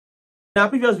In our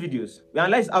previous videos, we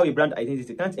analyzed how a brand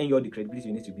identity can't earn you all the credibility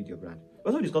you need to build your brand. We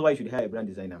also discussed why you should hire a brand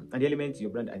designer and the elements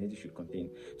your brand identity should contain.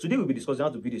 Today, we'll be discussing how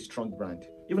to build a strong brand,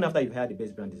 even after you've hired the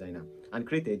best brand designer and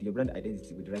created your brand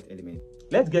identity with the right elements.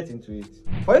 Let's get into it.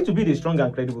 For you to build a strong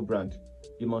and credible brand,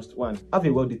 you must 1. Have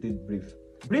a well-detailed brief.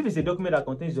 Brief is a document that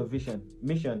contains your vision,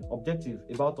 mission, objective,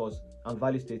 about us, and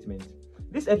value statement.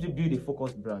 This helps you build a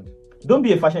focused brand. Don't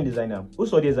be a fashion designer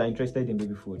whose audience are interested in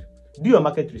baby food. Do your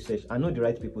market research and know the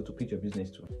right people to pitch your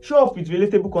business to. Show up with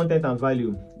relatable content and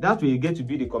value. That way you get to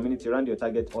build a community around your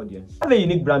target audience. Have a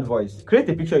unique brand voice. Create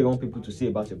a picture you want people to see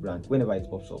about your brand whenever it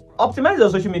pops up. Optimize your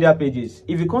social media pages.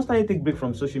 If you constantly take break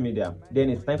from social media, then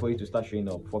it's time for you to start showing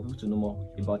up for people to know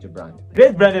more about your brand.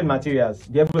 Create branded materials.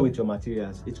 Be everywhere with your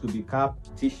materials. It could be cap,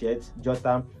 t-shirts,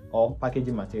 jotter, or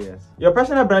packaging materials. Your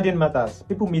personal branding matters.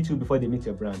 People meet you before they meet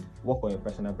your brand. Work on your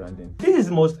personal branding. This is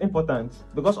the most important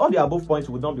because all the above points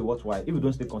would not be worthwhile if you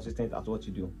don't stay consistent at what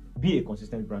you do. Be a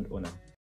consistent brand owner.